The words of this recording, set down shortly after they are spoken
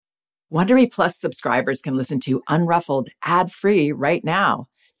Wondery Plus subscribers can listen to Unruffled ad-free right now.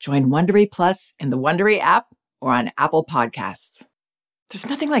 Join Wondery Plus in the Wondery app or on Apple Podcasts. There's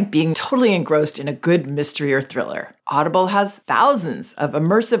nothing like being totally engrossed in a good mystery or thriller. Audible has thousands of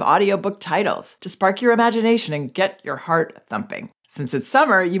immersive audiobook titles to spark your imagination and get your heart thumping. Since it's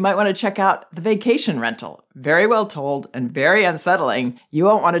summer, you might want to check out The Vacation Rental. Very well told and very unsettling. You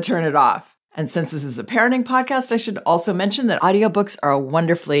won't want to turn it off. And since this is a parenting podcast, I should also mention that audiobooks are a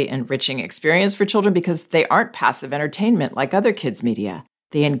wonderfully enriching experience for children because they aren't passive entertainment like other kids' media.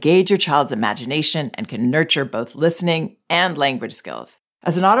 They engage your child's imagination and can nurture both listening and language skills.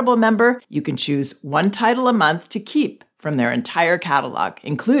 As an Audible member, you can choose one title a month to keep from their entire catalog,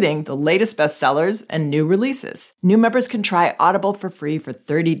 including the latest bestsellers and new releases. New members can try Audible for free for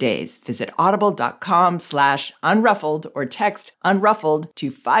 30 days. Visit audible.com/unruffled or text unruffled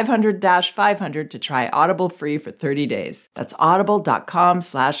to 500-500 to try Audible free for 30 days. That's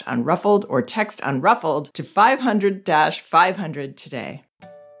audible.com/unruffled or text unruffled to 500-500 today.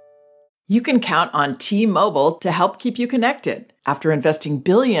 You can count on T-Mobile to help keep you connected. After investing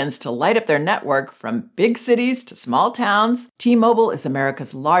billions to light up their network from big cities to small towns, T-Mobile is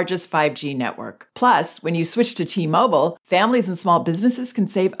America's largest 5G network. Plus, when you switch to T-Mobile, families and small businesses can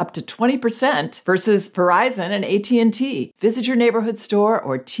save up to 20% versus Verizon and AT&T. Visit your neighborhood store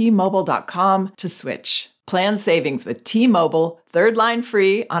or T-Mobile.com to switch. Plan savings with T-Mobile, third line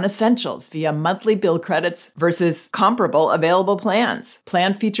free on essentials via monthly bill credits versus comparable available plans.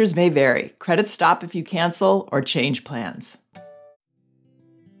 Plan features may vary. Credits stop if you cancel or change plans.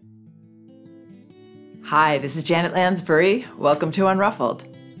 Hi, this is Janet Lansbury. Welcome to Unruffled.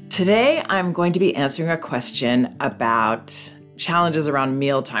 Today, I'm going to be answering a question about challenges around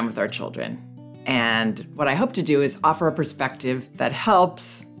mealtime with our children. And what I hope to do is offer a perspective that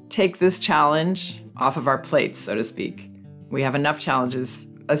helps take this challenge off of our plates, so to speak. We have enough challenges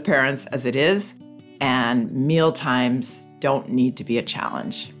as parents as it is, and meal times don't need to be a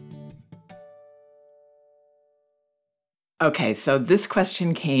challenge. Okay, so this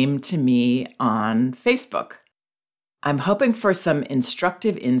question came to me on Facebook. I'm hoping for some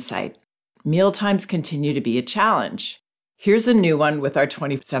instructive insight. Meal times continue to be a challenge. Here's a new one with our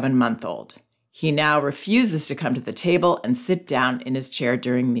 27-month-old. He now refuses to come to the table and sit down in his chair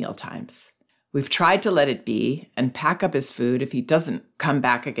during meal times. We've tried to let it be and pack up his food if he doesn't come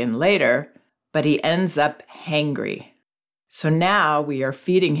back again later, but he ends up hangry. So now we are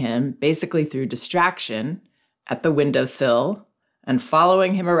feeding him basically through distraction at the windowsill and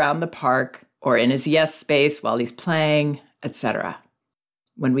following him around the park or in his yes space while he's playing, etc.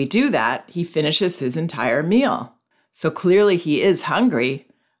 When we do that, he finishes his entire meal. So clearly he is hungry,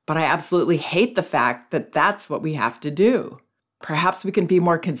 but I absolutely hate the fact that that's what we have to do. Perhaps we can be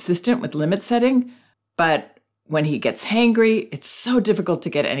more consistent with limit setting, but when he gets hangry, it's so difficult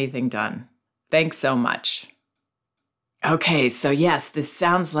to get anything done. Thanks so much. Okay, so yes, this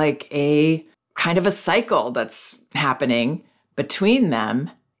sounds like a kind of a cycle that's happening between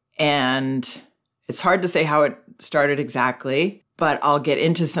them, and it's hard to say how it started exactly, but I'll get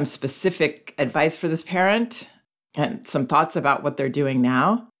into some specific advice for this parent and some thoughts about what they're doing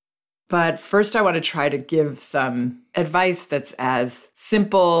now. But first, I want to try to give some advice that's as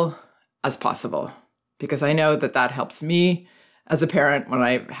simple as possible, because I know that that helps me as a parent when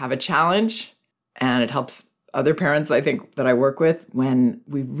I have a challenge, and it helps other parents, I think, that I work with when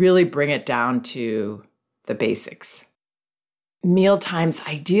we really bring it down to the basics. Meal times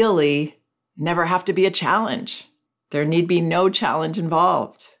ideally never have to be a challenge. There need be no challenge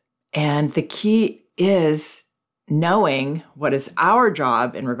involved. And the key is knowing what is our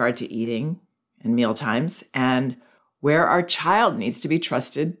job in regard to eating and meal times and where our child needs to be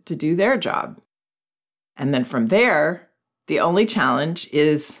trusted to do their job. And then from there, the only challenge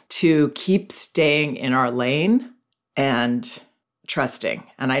is to keep staying in our lane and trusting.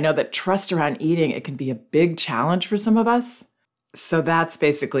 And I know that trust around eating, it can be a big challenge for some of us. So that's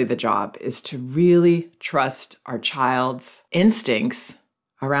basically the job, is to really trust our child's instincts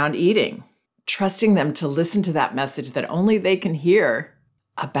around eating. Trusting them to listen to that message that only they can hear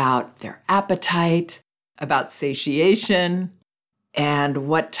about their appetite, about satiation, and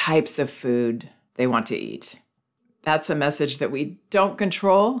what types of food they want to eat. That's a message that we don't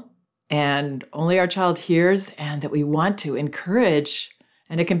control and only our child hears, and that we want to encourage.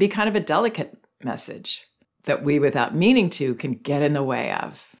 And it can be kind of a delicate message that we, without meaning to, can get in the way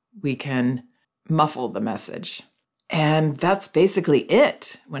of. We can muffle the message. And that's basically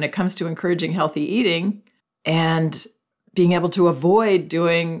it when it comes to encouraging healthy eating and being able to avoid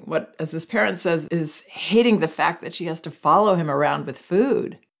doing what, as this parent says, is hating the fact that she has to follow him around with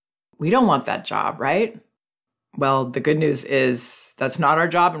food. We don't want that job, right? Well, the good news is that's not our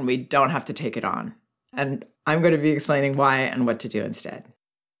job and we don't have to take it on. And I'm going to be explaining why and what to do instead.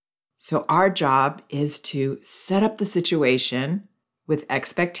 So our job is to set up the situation with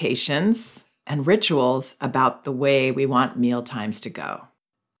expectations and rituals about the way we want meal times to go.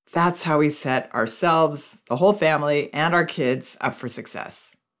 That's how we set ourselves, the whole family, and our kids up for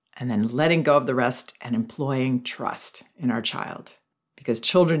success. And then letting go of the rest and employing trust in our child. Because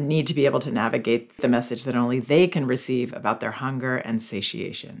children need to be able to navigate the message that only they can receive about their hunger and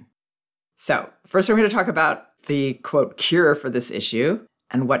satiation. So first we're going to talk about the, quote, cure for this issue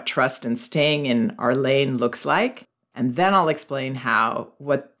and what trust and staying in our lane looks like. And then I'll explain how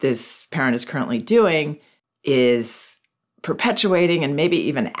what this parent is currently doing is perpetuating and maybe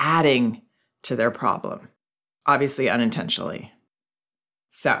even adding to their problem, obviously unintentionally.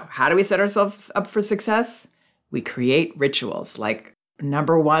 So how do we set ourselves up for success? We create rituals. Like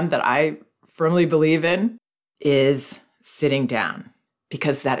number one that I firmly believe in is sitting down,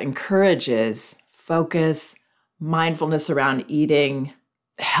 because that encourages focus, mindfulness around eating,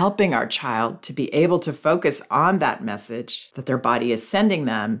 helping our child to be able to focus on that message that their body is sending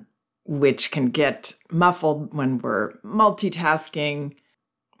them, which can get muffled when we're multitasking.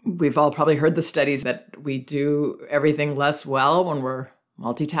 We've all probably heard the studies that we do everything less well when we're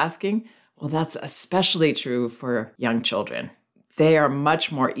multitasking. Well, that's especially true for young children. They are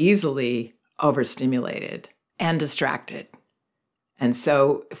much more easily overstimulated and distracted. And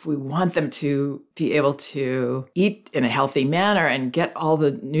so if we want them to be able to eat in a healthy manner and get all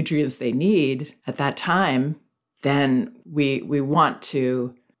the nutrients they need at that time, then we want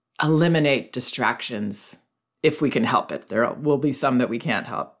to eliminate distractions if we can help it. There will be some that we can't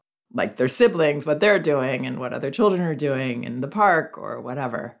help, like their siblings, what they're doing and what other children are doing in the park or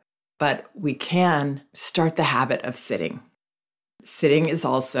whatever. But we can start the habit of sitting. Sitting is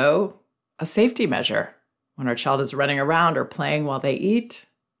also a safety measure. When our child is running around or playing while they eat,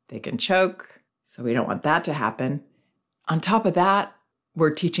 they can choke. So we don't want that to happen. On top of that,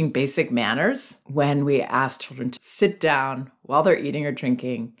 we're teaching basic manners when we ask children to sit down while they're eating or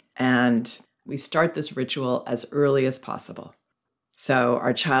drinking. And we start this ritual as early as possible. So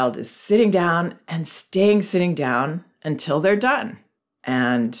our child is sitting down and staying sitting down until they're done.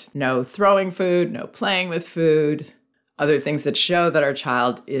 And no throwing food, no playing with food, other things that show that our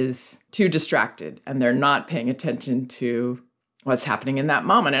child is too distracted and they're not paying attention to what's happening in that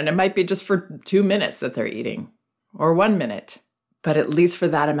moment. And it might be just for 2 minutes that they're eating or 1 minute. But at least for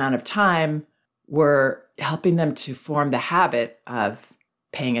that amount of time, we're helping them to form the habit of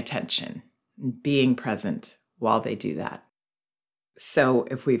paying attention and being present while they do that. So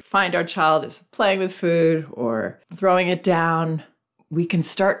if we find our child is playing with food or throwing it down, we can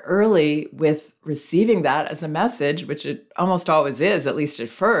start early with receiving that as a message, which it almost always is, at least at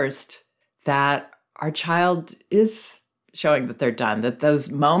first, that our child is showing that they're done, that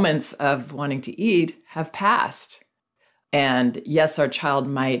those moments of wanting to eat have passed. And yes, our child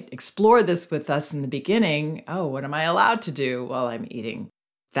might explore this with us in the beginning. Oh, what am I allowed to do while I'm eating?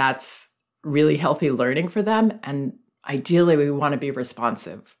 That's really healthy learning for them. And ideally, we want to be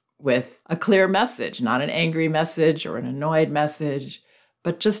responsive with a clear message, not an angry message or an annoyed message,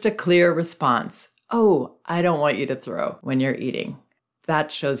 but just a clear response. Oh, I don't want you to throw when you're eating.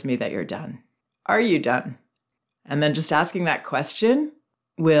 That shows me that you're done. Are you done? And then just asking that question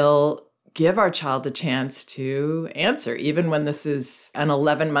will give our child a chance to answer, even when this is an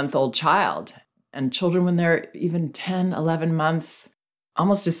 11-month-old child. And children, when they're even 10, 11 months,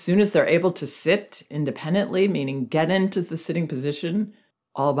 almost as soon as they're able to sit independently, meaning get into the sitting position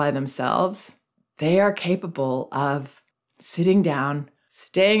all by themselves, they are capable of sitting down,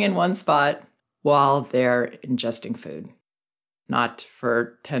 staying in one spot while they're ingesting food. Not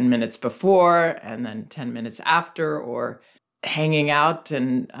for 10 minutes before and then 10 minutes after, or hanging out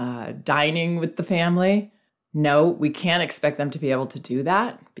and dining with the family. No, we can't expect them to be able to do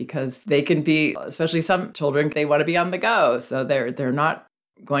that because they can be, especially some children, they want to be on the go. So they're not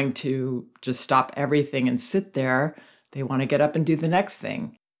going to just stop everything and sit there. They want to get up and do the next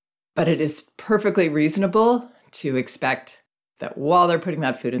thing. But it is perfectly reasonable to expect that while they're putting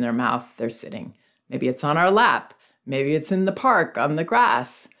that food in their mouth, they're sitting. Maybe it's on our lap. Maybe it's in the park on the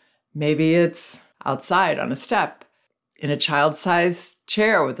grass. Maybe it's outside on a step, in a child-sized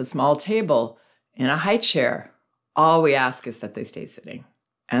chair with a small table, in a high chair. All we ask is that they stay sitting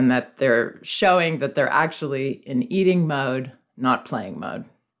and that they're showing that they're actually in eating mode, not playing mode.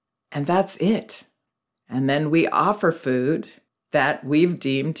 And that's it. And then we offer food that we've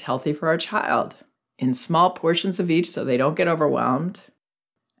deemed healthy for our child in small portions of each so they don't get overwhelmed.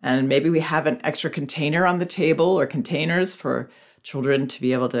 And maybe we have an extra container on the table or containers for children to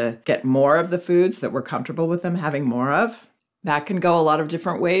be able to get more of the foods that we're comfortable with them having more of. That can go a lot of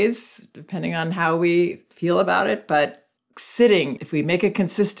different ways, depending on how we feel about it. But sitting, if we make it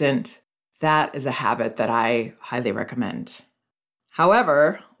consistent, that is a habit that I highly recommend.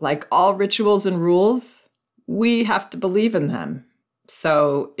 However, like all rituals and rules, we have to believe in them.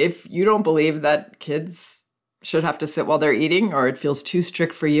 So if you don't believe that kids should have to sit while they're eating, or it feels too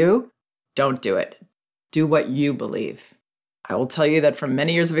strict for you, don't do it. Do what you believe. I will tell you that from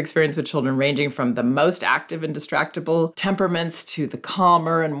many years of experience with children ranging from the most active and distractible temperaments to the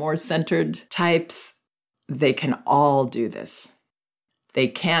calmer and more centered types, they can all do this. They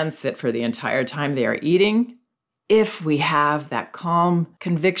can sit for the entire time they are eating if we have that calm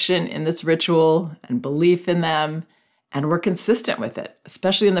conviction in this ritual and belief in them, and we're consistent with it,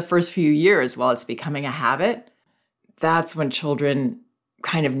 especially in the first few years while it's becoming a habit. That's when children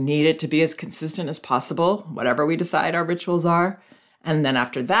kind of need it to be as consistent as possible, whatever we decide our rituals are. And then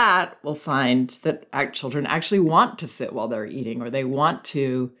after that, we'll find that our children actually want to sit while they're eating, or they want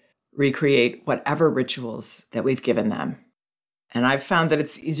to recreate whatever rituals that we've given them. And I've found that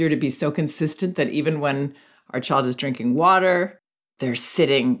it's easier to be so consistent that even when our child is drinking water, they're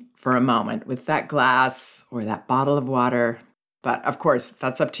sitting for a moment with that glass or that bottle of water. But of course,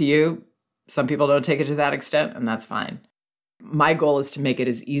 that's up to you. Some people don't take it to that extent, and that's fine. My goal is to make it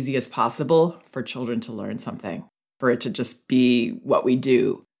as easy as possible for children to learn something, for it to just be what we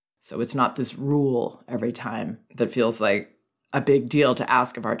do. So it's not this rule every time that feels like a big deal to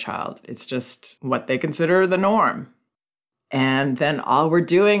ask of our child. It's just what they consider the norm. And then all we're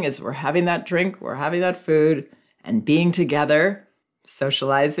doing is we're having that drink, we're having that food, and being together,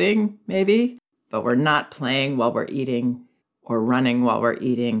 socializing maybe, but we're not playing while we're eating or running while we're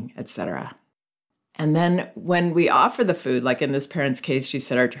eating, etc. And then when we offer the food, like in this parent's case, she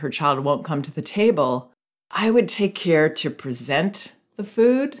said her child won't come to the table, I would take care to present the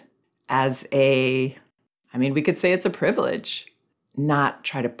food as we could say it's a privilege, not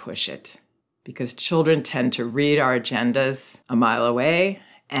try to push it. Because children tend to read our agendas a mile away,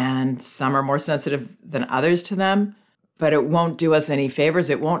 and some are more sensitive than others to them, but it won't do us any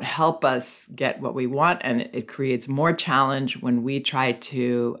favors. It won't help us get what we want, and it creates more challenge when we try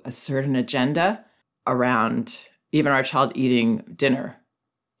to assert an agenda around even our child eating dinner.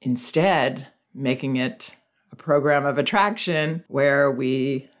 Instead, making it a program of attraction where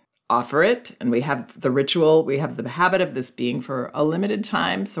we offer it, and we have the ritual, we have the habit of this being for a limited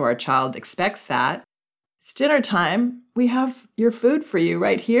time, so our child expects that. It's dinner time. We have your food for you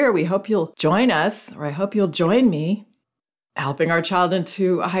right here. We hope you'll join us, or I hope you'll join me. Helping our child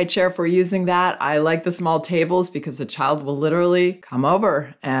into a high chair if we're using that. I like the small tables because the child will literally come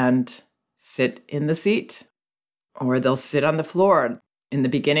over and sit in the seat, or they'll sit on the floor. In the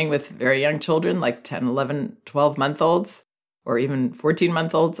beginning with very young children, like 10, 11, 12-month-olds, or even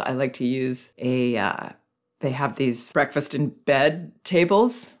 14-month-olds, I like to use they have these breakfast in bed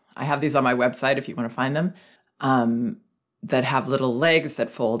tables. I have these on my website if you want to find them, that have little legs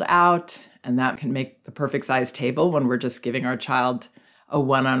that fold out, and that can make the perfect size table when we're just giving our child a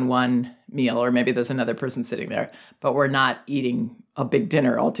one-on-one meal, or maybe there's another person sitting there, but we're not eating a big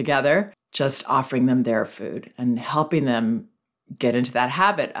dinner all together, just offering them their food and helping them get into that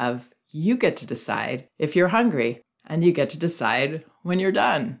habit of you get to decide if you're hungry. And you get to decide when you're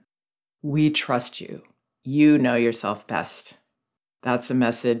done. We trust you. You know yourself best. That's a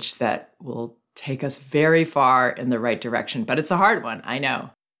message that will take us very far in the right direction. But it's a hard one, I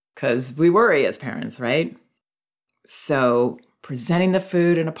know, because we worry as parents, right? So presenting the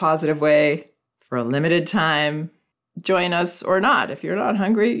food in a positive way for a limited time, join us or not. If you're not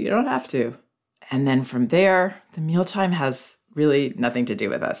hungry, you don't have to. And then from there, the mealtime has really nothing to do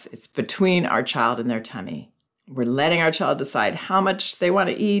with us. It's between our child and their tummy. We're letting our child decide how much they want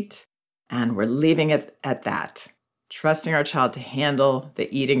to eat, and we're leaving it at that, trusting our child to handle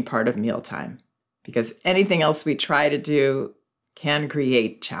the eating part of mealtime, because anything else we try to do can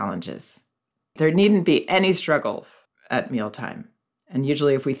create challenges. There needn't be any struggles at mealtime. And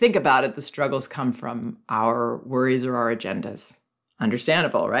usually if we think about it, the struggles come from our worries or our agendas.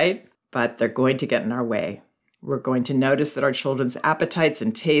 Understandable, right? But they're going to get in our way. We're going to notice that our children's appetites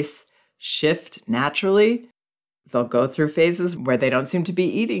and tastes shift naturally. They'll go through phases where they don't seem to be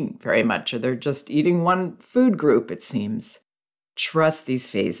eating very much, or they're just eating one food group, it seems. Trust these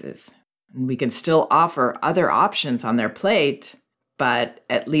phases. And we can still offer other options on their plate, but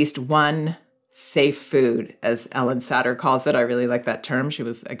at least one safe food, as Ellen Satter calls it. I really like that term. She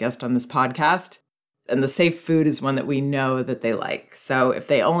was a guest on this podcast. And the safe food is one that we know that they like. So if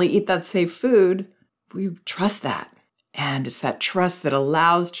they only eat that safe food, we trust that. And it's that trust that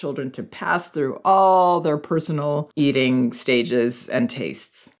allows children to pass through all their personal eating stages and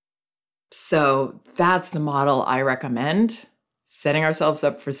tastes. So that's the model I recommend, setting ourselves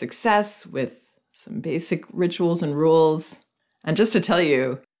up for success with some basic rituals and rules. And just to tell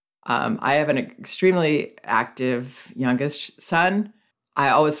you, I have an extremely active youngest son. I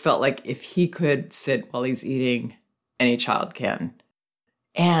always felt like if he could sit while he's eating, any child can.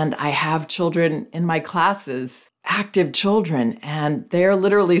 And I have children in my classes, active children, and they're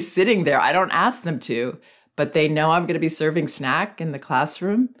literally sitting there. I don't ask them to, but they know I'm going to be serving snack in the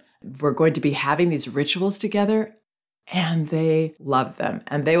classroom. We're going to be having these rituals together, and they love them.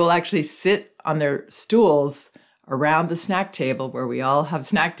 And they will actually sit on their stools around the snack table where we all have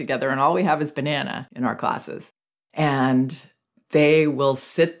snack together, and all we have is banana in our classes. And they will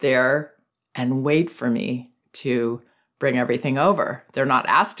sit there and wait for me to bring everything over. They're not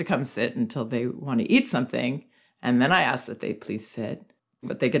asked to come sit until they want to eat something. And then I ask that they please sit.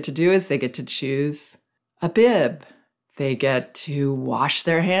 What they get to do is they get to choose a bib. They get to wash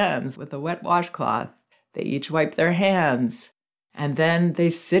their hands with a wet washcloth. They each wipe their hands. And then they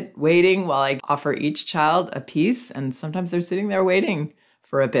sit waiting while I offer each child a piece. And sometimes they're sitting there waiting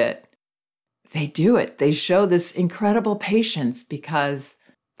for a bit. They do it. They show this incredible patience because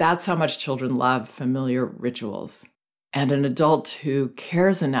that's how much children love familiar rituals. And an adult who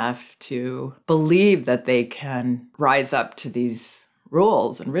cares enough to believe that they can rise up to these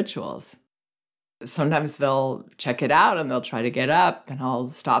rules and rituals. Sometimes they'll check it out and they'll try to get up, and I'll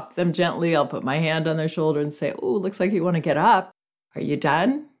stop them gently. I'll put my hand on their shoulder and say, "Oh, looks like you want to get up. Are you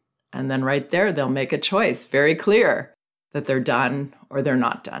done?" And then right there, they'll make a choice, very clear, that they're done or they're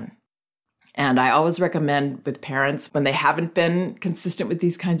not done. And I always recommend with parents, when they haven't been consistent with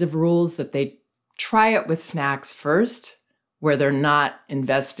these kinds of rules, that they try it with snacks first, where they're not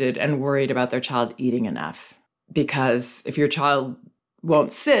invested and worried about their child eating enough. Because if your child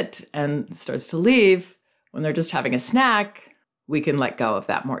won't sit and starts to leave when they're just having a snack, we can let go of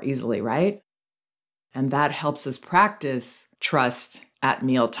that more easily, right? And that helps us practice trust at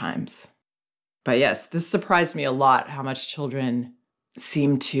meal times. But yes, this surprised me a lot, how much children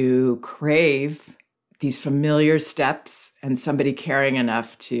seem to crave these familiar steps and somebody caring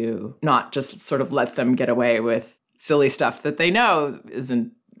enough to not just sort of let them get away with silly stuff that they know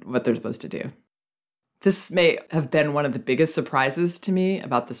isn't what they're supposed to do. This may have been one of the biggest surprises to me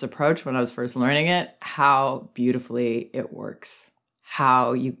about this approach when I was first learning it, how beautifully it works,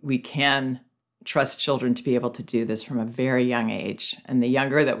 how we can trust children to be able to do this from a very young age. And the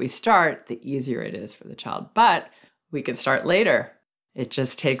younger that we start, the easier it is for the child. But we can start later. It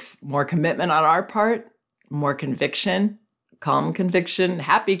just takes more commitment on our part, more conviction, calm conviction,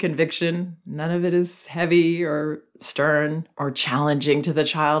 happy conviction. None of it is heavy or stern or challenging to the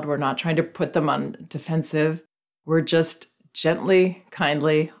child. We're not trying to put them on defensive. We're just gently,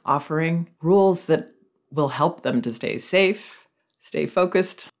 kindly offering rules that will help them to stay safe, stay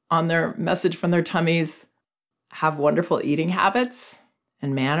focused on their message from their tummies, have wonderful eating habits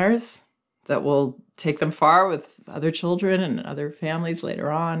and manners that will take them far with other children and other families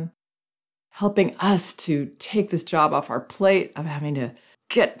later on, helping us to take this job off our plate of having to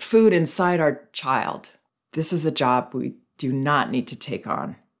get food inside our child. This is a job we do not need to take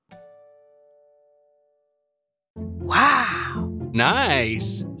on. Wow.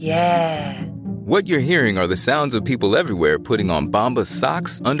 Nice. Yeah. What you're hearing are the sounds of people everywhere putting on Bombas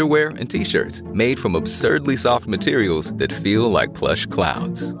socks, underwear, and T-shirts made from absurdly soft materials that feel like plush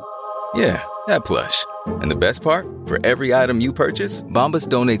clouds. Yeah, that plush. And the best part? For every item you purchase, Bombas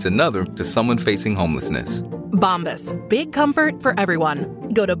donates another to someone facing homelessness. Bombas. Big comfort for everyone.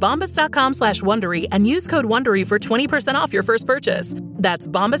 Go to bombas.com/Wondery and use code Wondery for 20% off your first purchase. That's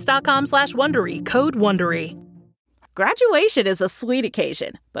bombas.com/Wondery, code Wondery. Graduation is a sweet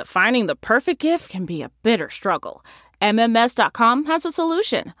occasion, but finding the perfect gift can be a bitter struggle. MMS.com has a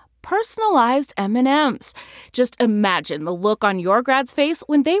solution. Personalized M&Ms. Just imagine the look on your grad's face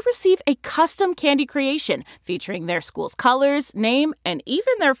when they receive a custom candy creation featuring their school's colors, name, and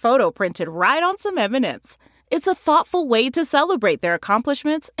even their photo printed right on some M&Ms. It's a thoughtful way to celebrate their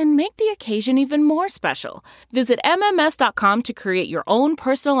accomplishments and make the occasion even more special. Visit MMS.com to create your own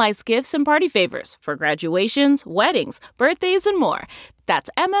personalized gifts and party favors for graduations, weddings, birthdays, and more. That's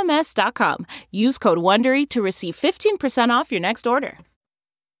MMS.com. Use code WONDERY to receive 15% off your next order.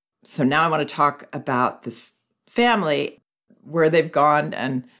 So now I want to talk about this family, where they've gone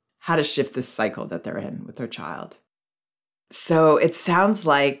and how to shift this cycle that they're in with their child. So it sounds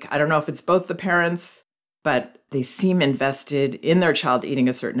like, I don't know if it's both the parents, but they seem invested in their child eating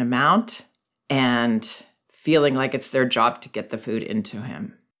a certain amount and feeling like it's their job to get the food into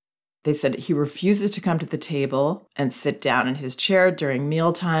him. They said he refuses to come to the table and sit down in his chair during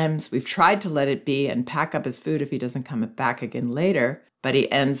meal times. We've tried to let it be and pack up his food if he doesn't come back again later, but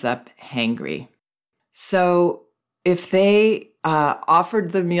he ends up hangry. So if they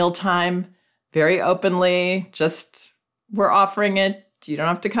offered the mealtime very openly, just we're offering it, you don't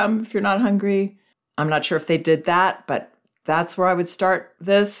have to come if you're not hungry. I'm not sure if they did that, but that's where I would start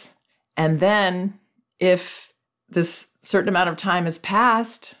this. And then if this certain amount of time has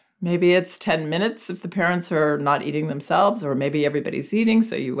passed, maybe it's 10 minutes if the parents are not eating themselves, or maybe everybody's eating,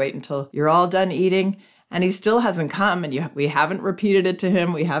 so you wait until you're all done eating, and he still hasn't come, and we haven't repeated it to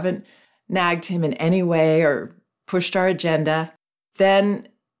him, we haven't nagged him in any way or pushed our agenda. Then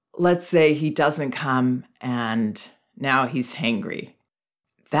let's say he doesn't come and now he's hangry.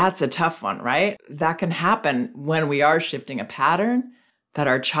 That's a tough one, right? That can happen when we are shifting a pattern that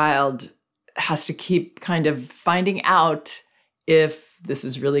our child has to keep kind of finding out if this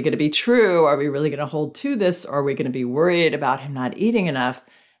is really going to be true. Are we really going to hold to this? Or are we going to be worried about him not eating enough?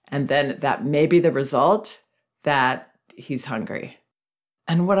 And then that may be the result that he's hungry.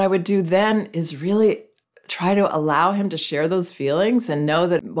 And what I would do then is really try to allow him to share those feelings and know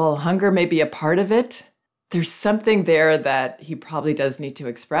that while hunger may be a part of it, there's something there that he probably does need to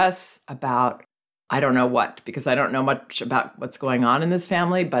express about, I don't know what, because I don't know much about what's going on in this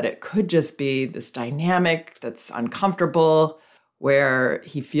family, but it could just be this dynamic that's uncomfortable, where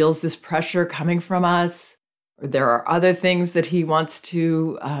he feels this pressure coming from us. Or there are other things that he wants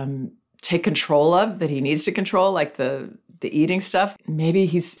to take control of, that he needs to control, like the eating stuff. Maybe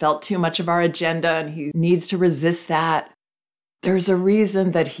he's felt too much of our agenda and he needs to resist that. There's a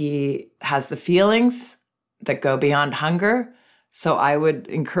reason that he has the feelings that go beyond hunger. So I would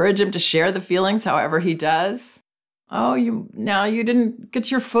encourage him to share the feelings however he does. Oh, you didn't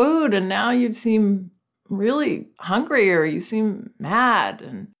get your food and now you seem really hungry or you seem mad.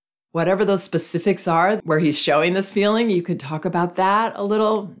 And whatever those specifics are where he's showing this feeling, you could talk about that a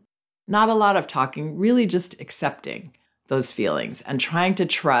little. Not a lot of talking, really just accepting those feelings and trying to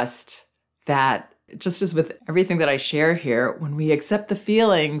trust that, just as with everything that I share here, when we accept the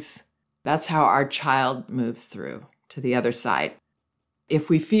feelings, that's how our child moves through to the other side. If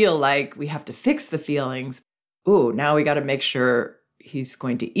we feel like we have to fix the feelings, now we got to make sure he's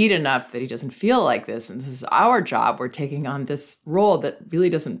going to eat enough that he doesn't feel like this. And this is our job. We're taking on this role that really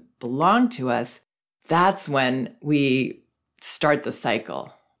doesn't belong to us. That's when we start the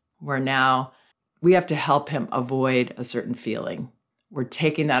cycle, where now we have to help him avoid a certain feeling. We're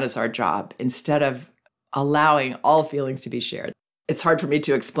taking that as our job instead of allowing all feelings to be shared. It's hard for me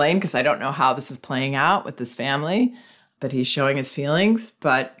to explain because I don't know how this is playing out with this family, but he's showing his feelings,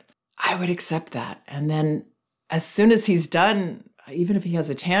 but I would accept that. And then as soon as he's done, even if he has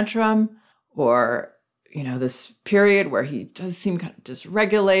a tantrum or, this period where he does seem kind of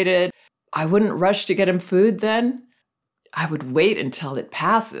dysregulated, I wouldn't rush to get him food then. I would wait until it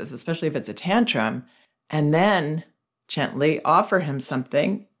passes, especially if it's a tantrum, and then gently offer him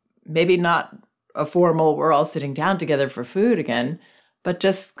something, maybe not a formal, we're all sitting down together for food again, but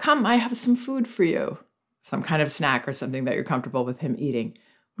just, come, I have some food for you. Some kind of snack or something that you're comfortable with him eating.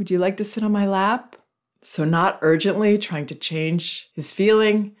 Would you like to sit on my lap? So not urgently trying to change his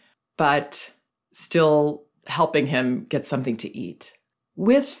feeling, but still helping him get something to eat.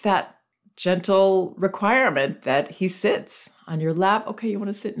 With that gentle requirement that he sits on your lap. Okay, you want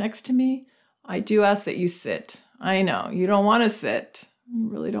to sit next to me? I do ask that you sit. I know, you don't want to sit. You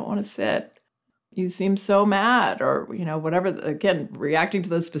really don't want to sit. You seem so mad or, whatever. Again, reacting to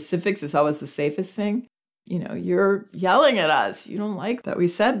those specifics is always the safest thing. You're yelling at us. You don't like that we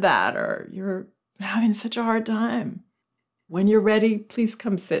said that, or you're having such a hard time. When you're ready, please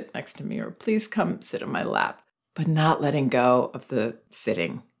come sit next to me, or please come sit on my lap, but not letting go of the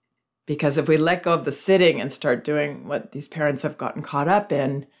sitting. Because if we let go of the sitting and start doing what these parents have gotten caught up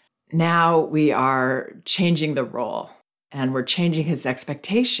in, now we are changing the role and we're changing his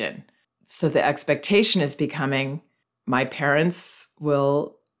expectation. So the expectation is becoming, my parents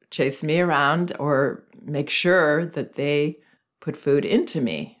will chase me around or make sure that they put food into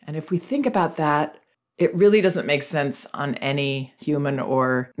me. And if we think about that, it really doesn't make sense on any human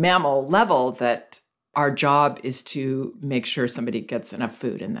or mammal level that our job is to make sure somebody gets enough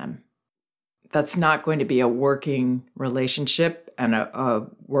food in them. That's not going to be a working relationship and a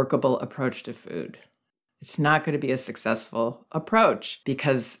workable approach to food. It's not going to be a successful approach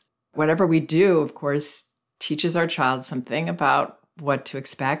because whatever we do, of course, teaches our child something about what to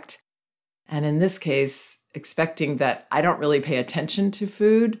expect. And in this case, expecting that I don't really pay attention to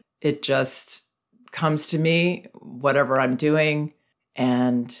food. It just comes to me, whatever I'm doing,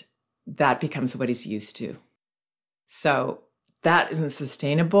 and that becomes what he's used to. So that isn't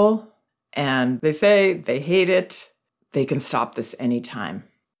sustainable. And they say they hate it. They can stop this anytime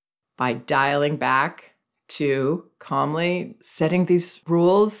by dialing back to calmly setting these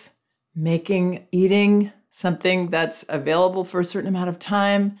rules, making eating something that's available for a certain amount of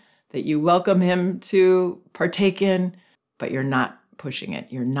time that you welcome him to partake in, but you're not pushing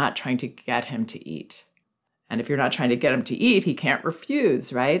it. You're not trying to get him to eat. And if you're not trying to get him to eat, he can't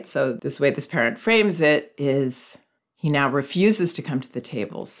refuse, right? So this way this parent frames it is he now refuses to come to the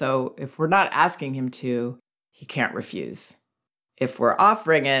table. So if we're not asking him to, he can't refuse. If we're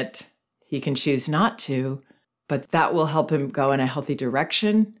offering it, he can choose not to, but that will help him go in a healthy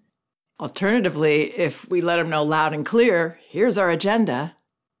direction. Alternatively, if we let him know loud and clear, here's our agenda.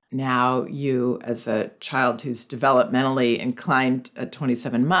 Now you, as a child who's developmentally inclined at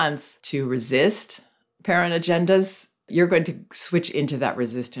 27 months to resist parent agendas, you're going to switch into that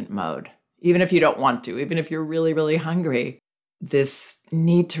resistant mode. Even if you don't want to, even if you're really, really hungry, this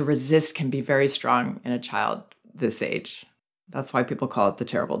need to resist can be very strong in a child this age. That's why people call it the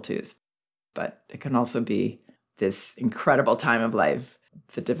terrible twos. But it can also be this incredible time of life,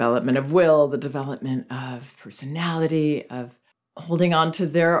 the development of will, the development of personality, of holding on to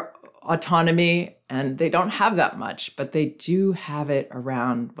their autonomy. And they don't have that much, but they do have it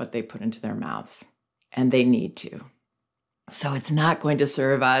around what they put into their mouths. And they need to. So it's not going to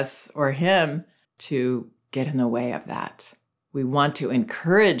serve us or him to get in the way of that. We want to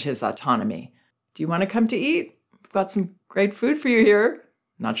encourage his autonomy. Do you want to come to eat? We've got some great food for you here.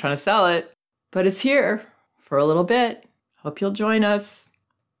 I'm not trying to sell it, but it's here for a little bit. Hope you'll join us.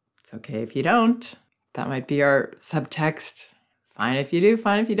 It's okay if you don't. That might be our subtext. Fine if you do,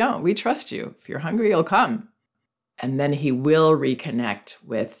 fine if you don't. We trust you. If you're hungry, you'll come. And then he will reconnect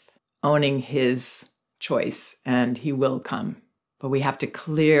with owning his choice, and he will come. But we have to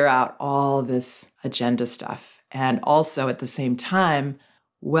clear out all this agenda stuff and also at the same time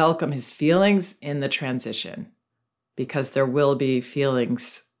welcome his feelings in the transition, because there will be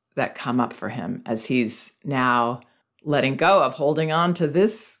feelings that come up for him as he's now letting go of holding on to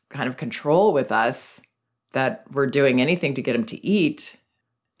this kind of control with us, that we're doing anything to get him to eat.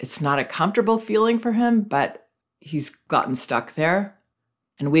 It's not a comfortable feeling for him, but he's gotten stuck there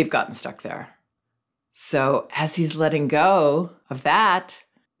and we've gotten stuck there. So as he's letting go of that,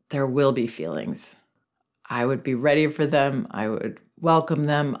 there will be feelings. I would be ready for them. I would welcome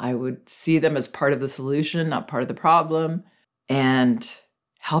them. I would see them as part of the solution, not part of the problem. And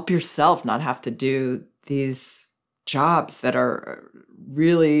help yourself not have to do these jobs that are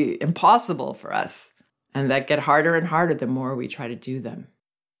really impossible for us and that get harder and harder the more we try to do them.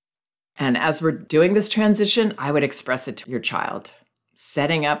 And as we're doing this transition, I would express it to your child,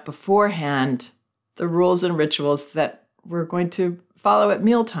 setting up beforehand the rules and rituals that we're going to follow at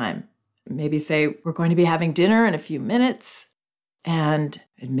mealtime. Maybe say, we're going to be having dinner in a few minutes, and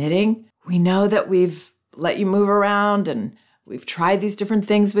admitting, we know that we've let you move around and we've tried these different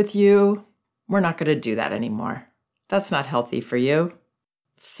things with you. We're not going to do that anymore. That's not healthy for you.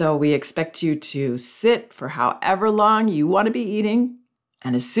 So we expect you to sit for however long you want to be eating.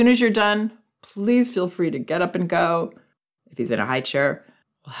 And as soon as you're done, please feel free to get up and go. If he's in a high chair,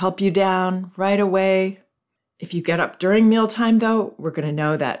 we'll help you down right away. If you get up during mealtime, though, we're going to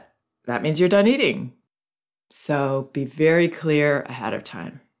know that means you're done eating. So be very clear ahead of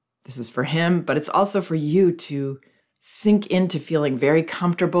time. This is for him, but it's also for you to sink into feeling very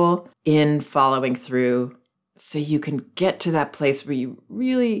comfortable in following through so you can get to that place where you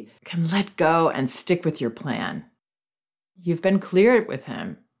really can let go and stick with your plan. You've been clear with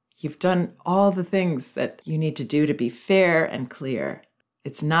him. You've done all the things that you need to do to be fair and clear.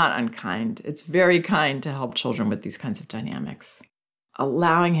 It's not unkind. It's very kind to help children with these kinds of dynamics.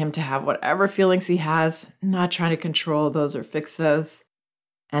 Allowing him to have whatever feelings he has, not trying to control those or fix those.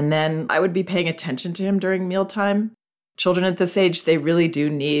 And then I would be paying attention to him during mealtime. Children at this age, they really do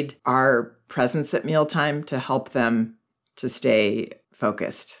need our presence at mealtime to help them to stay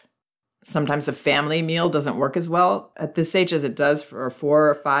focused. Sometimes a family meal doesn't work as well at this age as it does for a 4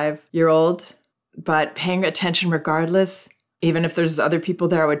 or 5-year-old, but paying attention regardless, even if there's other people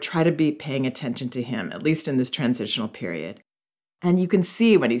there, I would try to be paying attention to him, at least in this transitional period. And you can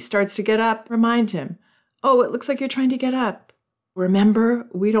see when he starts to get up, remind him, oh, it looks like you're trying to get up. Remember,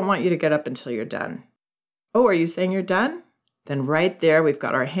 we don't want you to get up until you're done. Oh, are you saying you're done? Then right there, we've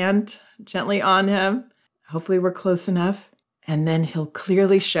got our hand gently on him. Hopefully we're close enough. And then he'll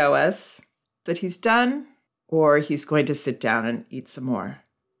clearly show us that he's done, or he's going to sit down and eat some more.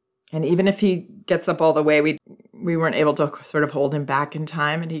 And even if he gets up all the way, we weren't able to sort of hold him back in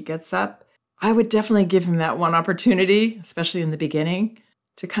time and he gets up, I would definitely give him that one opportunity, especially in the beginning,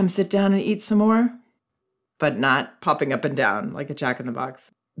 to come sit down and eat some more, but not popping up and down like a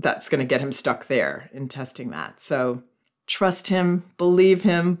jack-in-the-box. that's going to get him stuck there in testing that. So trust him, believe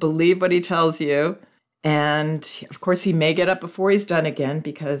what he tells you. And of course, he may get up before he's done again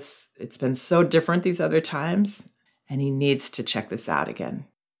because it's been so different these other times. And he needs to check this out again.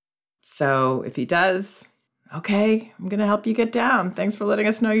 So if he does, okay, I'm going to help you get down. Thanks for letting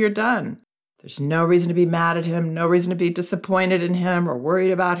us know you're done. There's no reason to be mad at him, no reason to be disappointed in him or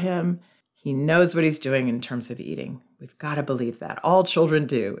worried about him. He knows what he's doing in terms of eating. We've got to believe that. All children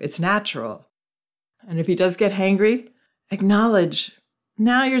do. It's natural. And if he does get hangry, acknowledge.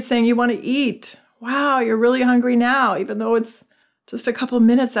 Now you're saying you want to eat. Wow, you're really hungry now, even though it's just a couple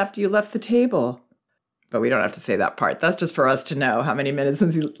minutes after you left the table. But we don't have to say that part. That's just for us to know how many minutes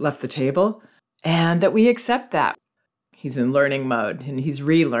since he left the table. And that we accept that. He's in learning mode and he's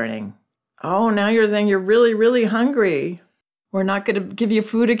relearning. Oh, now you're saying you're really, really hungry. We're not going to give you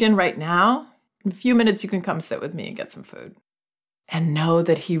food again right now. In a few minutes, you can come sit with me and get some food. And know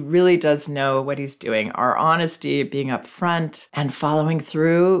that he really does know what he's doing. Our honesty, being upfront and following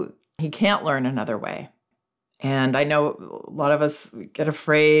through, he can't learn another way. And I know a lot of us get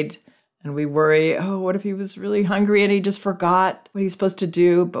afraid and we worry, oh, what if he was really hungry and he just forgot what he's supposed to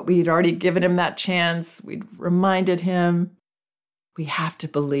do, but we'd already given him that chance. We'd reminded him. We have to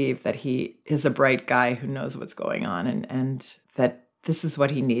believe that he is a bright guy who knows what's going on and that this is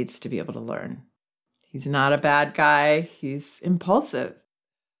what he needs to be able to learn. He's not a bad guy. He's impulsive.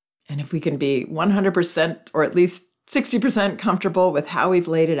 And if we can be 100% or at least 60% comfortable with how we've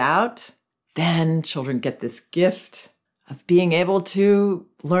laid it out, then children get this gift of being able to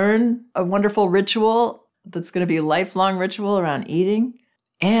learn a wonderful ritual that's going to be a lifelong ritual around eating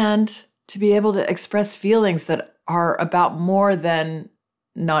and to be able to express feelings that are about more than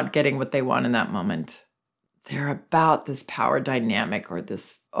not getting what they want in that moment. They're about this power dynamic or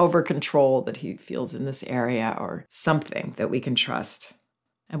this over control that he feels in this area or something that we can trust.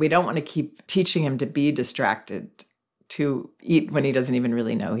 And we don't want to keep teaching him to be distracted, to eat when he doesn't even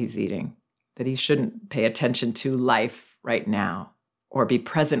really know he's eating, that he shouldn't pay attention to life right now or be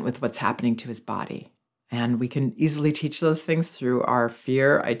present with what's happening to his body. And we can easily teach those things through our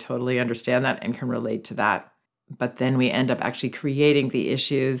fear. I totally understand that and can relate to that. But then we end up actually creating the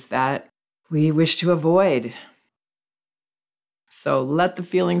issues that we wish to avoid. So let the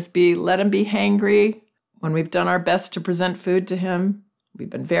feelings be. Let him be hangry. When we've done our best to present food to him, we've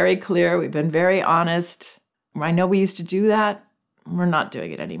been very clear. We've been very honest. I know we used to do that. We're not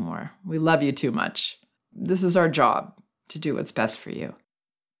doing it anymore. We love you too much. This is our job, to do what's best for you.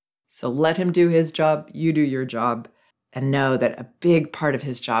 So let him do his job. You do your job. And know that a big part of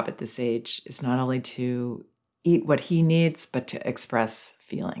his job at this age is not only to eat what he needs, but to express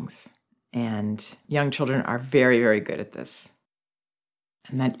feelings. And young children are very, very good at this.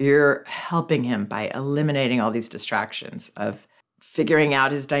 And that you're helping him by eliminating all these distractions of figuring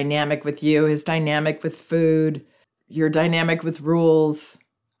out his dynamic with you, his dynamic with food, your dynamic with rules.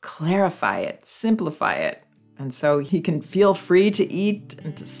 Clarify it, simplify it. And so he can feel free to eat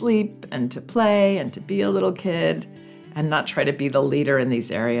and to sleep and to play and to be a little kid and not try to be the leader in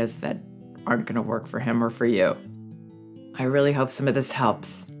these areas that aren't going to work for him or for you. I really hope some of this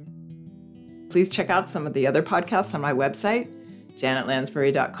helps. Please check out some of the other podcasts on my website,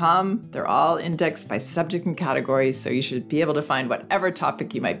 janetlansbury.com. They're all indexed by subject and category, so you should be able to find whatever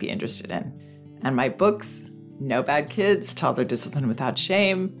topic you might be interested in. And my books, No Bad Kids, Toddler Discipline Without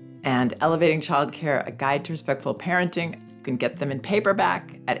Shame, and Elevating Childcare, A Guide to Respectful Parenting. You can get them in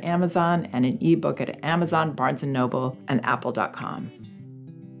paperback at Amazon and an ebook at Amazon, Barnes & Noble, and Apple.com.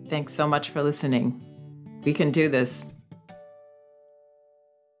 Thanks so much for listening. We can do this.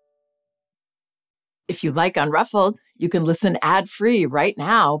 If you like Unruffled, you can listen ad-free right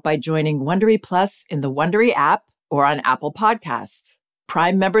now by joining Wondery Plus in the Wondery app or on Apple Podcasts.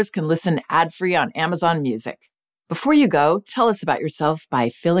 Prime members can listen ad-free on Amazon Music. Before you go, tell us about yourself by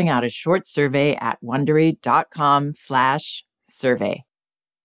filling out a short survey at Wondery.com/survey.